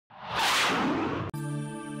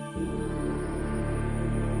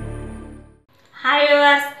Hi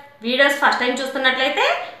viewers, videos first time చూస్తున్నట్లయితే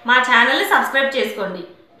మా ఛానల్ని సబ్స్క్రైబ్ చేసుకోండి.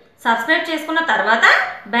 సబ్స్క్రైబ్ చేసుకున్న తర్వాత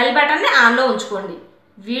బెల్ బటన్ని ఆన్లో ఉంచుకోండి.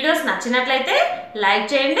 వీడియోస్ నచ్చినట్లయితే లైక్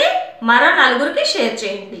చేయండి, మరో నలుగురికి షేర్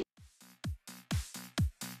చేయండి.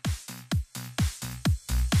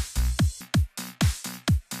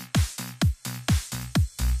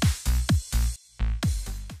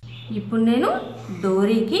 ఇప్పుడు నేను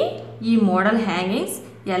డోరీకి ఈ మోడల్ హ్యాంగింగ్స్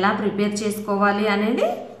ఎలా ప్రిపేర్ చేసుకోవాలి అనేది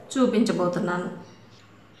చూపించబోతున్నాను.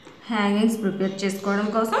 హ్యాంగింగ్స్ ప్రిపేర్ చేసుకోవడం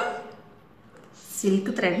కోసం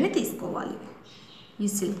సిల్క్ థ్రెడ్ని తీసుకోవాలి. ఈ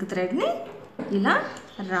సిల్క్ థ్రెడ్ని ఇలా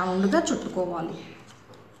రౌండ్గా చుట్టుకోవాలి.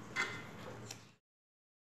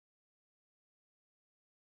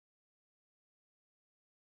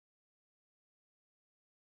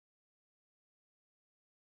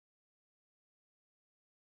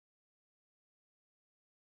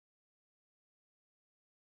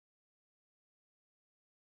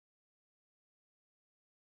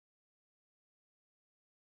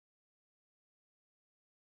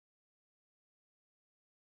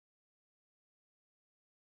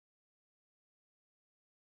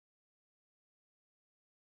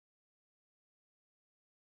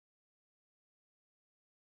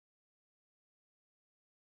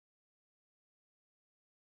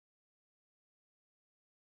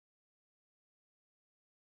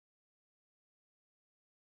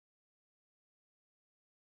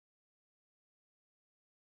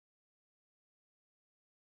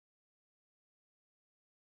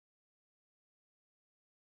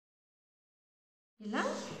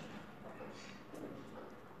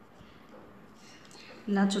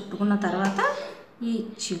 ఇలా చుట్టుకున్న తర్వాత ఈ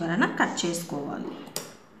చివరన కట్ చేసుకోవాలి.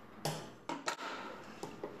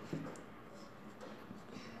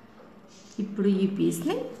 ఇప్పుడు ఈ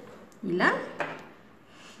పీస్ని ఇలా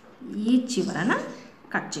ఈ చివరన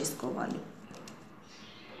కట్ చేసుకోవాలి.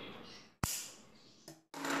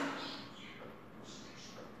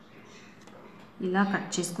 ఇలా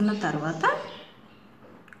కట్ చేసుకున్న తర్వాత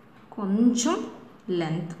కొంచెం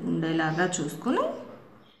లెంత్ ఉండేలాగా చూసుకొని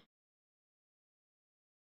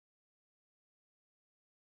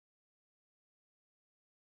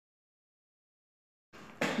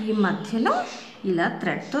ఈ మధ్యలో ఇలా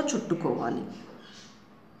థ్రెడ్తో చుట్టుకోవాలి.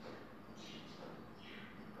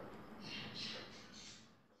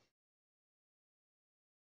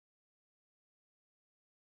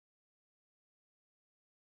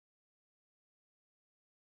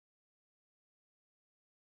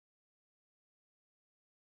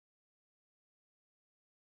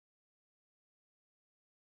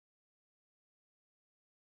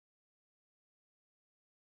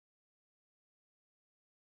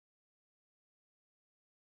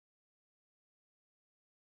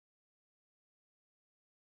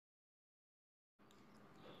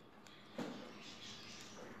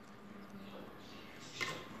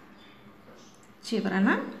 చివరన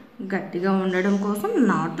గట్టిగా ఉండడం కోసం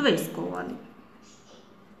నాట్ వేసుకోవాలి.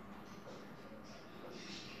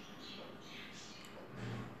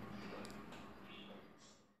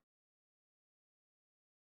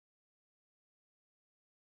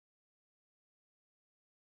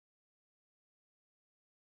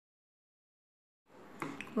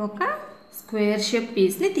 ఒక స్క్వేర్ షేప్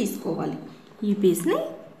పీస్ని తీసుకోవాలి. ఈ పీస్ని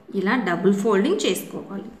ఇలా డబుల్ ఫోల్డింగ్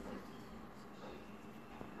చేసుకోవాలి.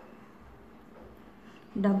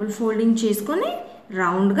 డబుల్ ఫోల్డింగ్ చేసుకొని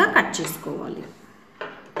రౌండ్గా కట్ చేసుకోవాలి.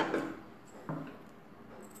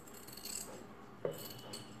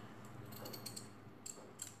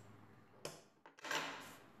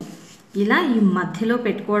 ఇలా ఈ మధ్యలో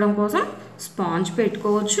పెట్టుకోవడం కోసం స్పాంజ్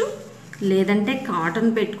పెట్టుకోవచ్చు, లేదంటే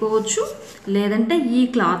కాటన్ పెట్టుకోవచ్చు, లేదంటే ఈ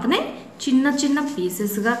క్లాత్ని చిన్న చిన్న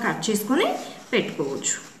పీసెస్గా కట్ చేసుకొని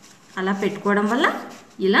పెట్టుకోవచ్చు. అలా పెట్టుకోవడం వల్ల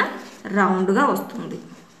ఇలా రౌండ్గా వస్తుంది.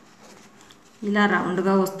 ఇలా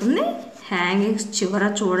రౌండ్గా వస్తుంది. హ్యాంగింగ్స్ చివర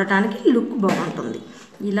చూడటానికి లుక్ బాగుంటుంది.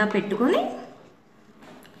 ఇలా పెట్టుకొని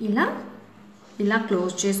ఇలా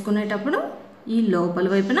క్లోజ్ చేసుకునేటప్పుడు ఈ లోపల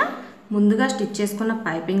వైపున ముందుగా స్టిచ్ చేసుకున్న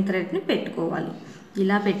పైపింగ్ థ్రెడ్ని పెట్టుకోవాలి.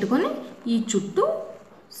 ఇలా పెట్టుకొని ఈ చుట్టూ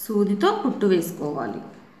సూదితో కుట్టు వేసుకోవాలి.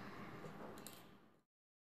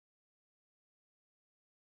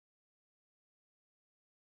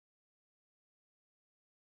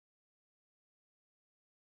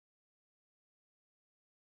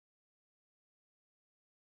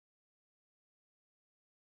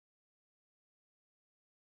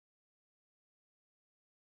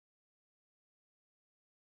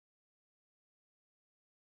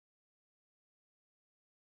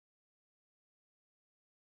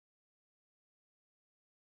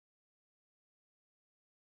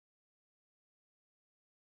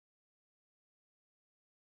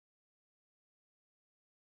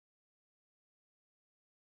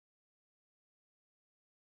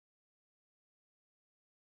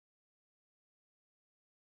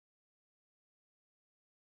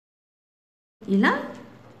 ఇలా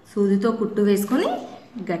సూదితో కుట్టు వేసుకొని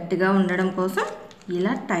గట్టిగా ఉండడం కోసం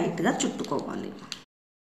ఇలా టైట్గా చుట్టుకోవాలి.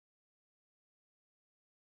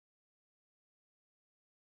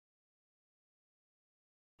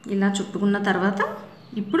 ఇలా చుట్టుకున్న తర్వాత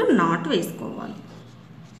ఇప్పుడు నాట్ వేసుకోవాలి.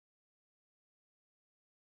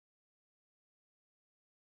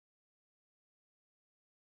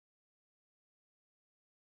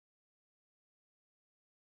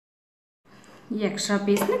 ఈ ఎక్స్ట్రా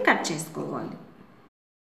పీస్ని కట్ చేసుకోవాలి.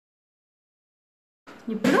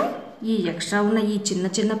 ఇప్పుడు ఈ ఎక్స్ట్రా ఉన్న ఈ చిన్న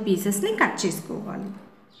చిన్న పీసెస్ని కట్ చేసుకోవాలి.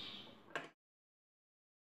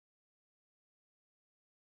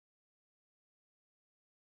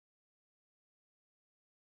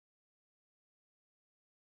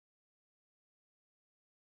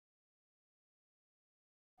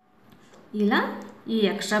 ఇలా ఈ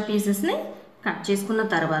ఎక్స్ట్రా పీసెస్ని కట్ చేసుకున్న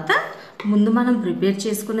తర్వాత ముందు మనం ప్రిపేర్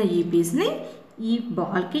చేసుకున్న ఈ పీస్ని ఈ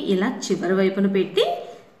బాల్కి ఇలా చివరి వైపున పెట్టి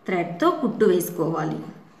థ్రెడ్తో కుట్టు వేసుకోవాలి.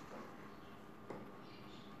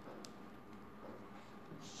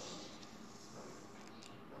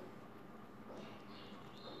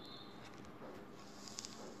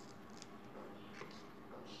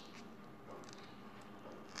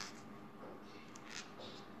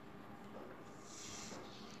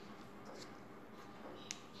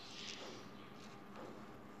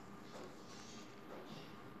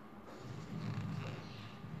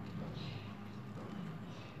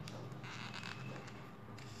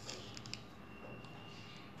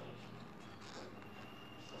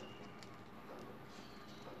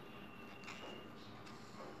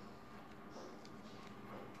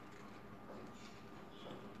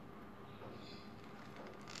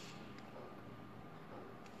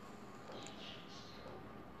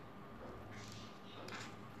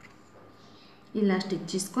 ఇలా స్టిచ్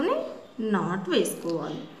చేసుకొని నాట్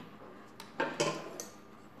వేసుకోవాలి.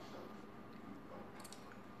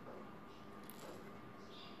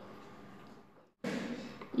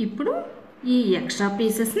 ఇప్పుడు ఈ ఎక్స్ట్రా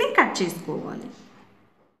పీసెస్ని కట్ చేసుకోవాలి.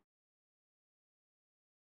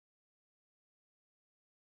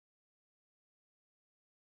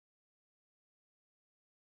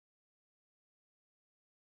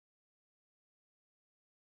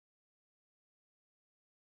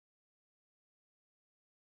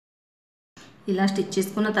 ఇలా స్టిచ్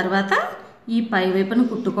చేసుకున్న తర్వాత ఈ పై వైపును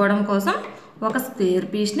కుట్టుకోవడం కోసం ఒక స్క్వేర్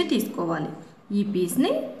పీస్ని తీసుకోవాలి. ఈ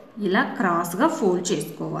పీస్ని ఇలా క్రాస్గా ఫోల్డ్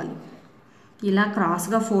చేసుకోవాలి. ఇలా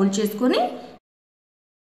క్రాస్గా ఫోల్డ్ చేసుకొని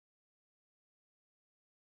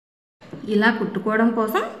ఇలా కుట్టుకోవడం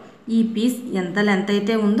కోసం ఈ పీస్ ఎంత లెంత్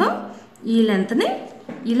అయితే ఉందో ఈ లెంత్ని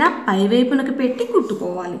ఇలా పై వైపునకు పెట్టి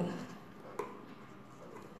కుట్టుకోవాలి.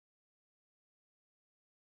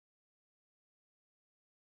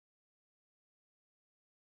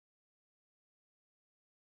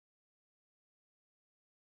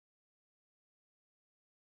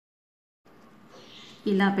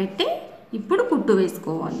 ఇలా పెట్టి ఇప్పుడు కుట్టు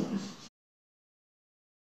వేసుకోవాలి.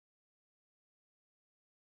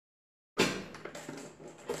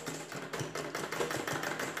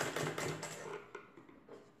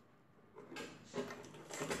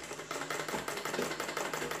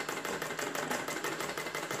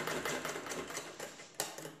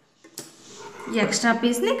 ఎక్స్ట్రా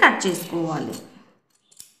పీస్ని కట్ చేసుకోవాలి.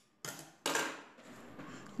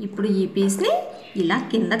 ఇప్పుడు ఈ పీస్ని ఇలా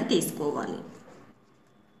కిందకి తీసుకోవాలి.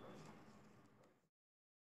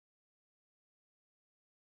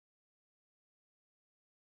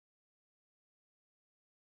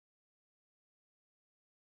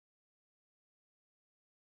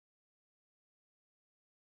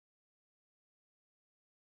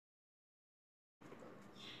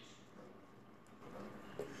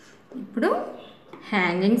 ఇప్పుడు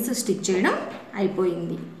హ్యాంగింగ్స్ స్టిచ్ చేయడం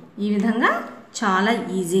అయిపోయింది. ఈ విధంగా చాలా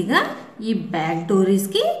ఈజీగా ఈ బ్యాక్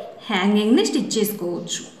డోరీస్కి హ్యాంగింగ్ని స్టిచ్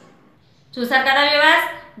చేసుకోవచ్చు. చూసారు కదా వ్యూవర్స్,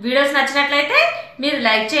 వీడియోస్ నచ్చినట్లయితే మీరు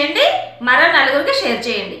లైక్ చేయండి, మరో నలుగురికి షేర్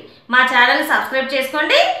చేయండి, మా ఛానల్ని సబ్స్క్రైబ్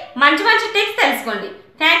చేసుకోండి, మంచి మంచి టిప్స్ తెలుసుకోండి.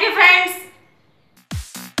 Thank you friends.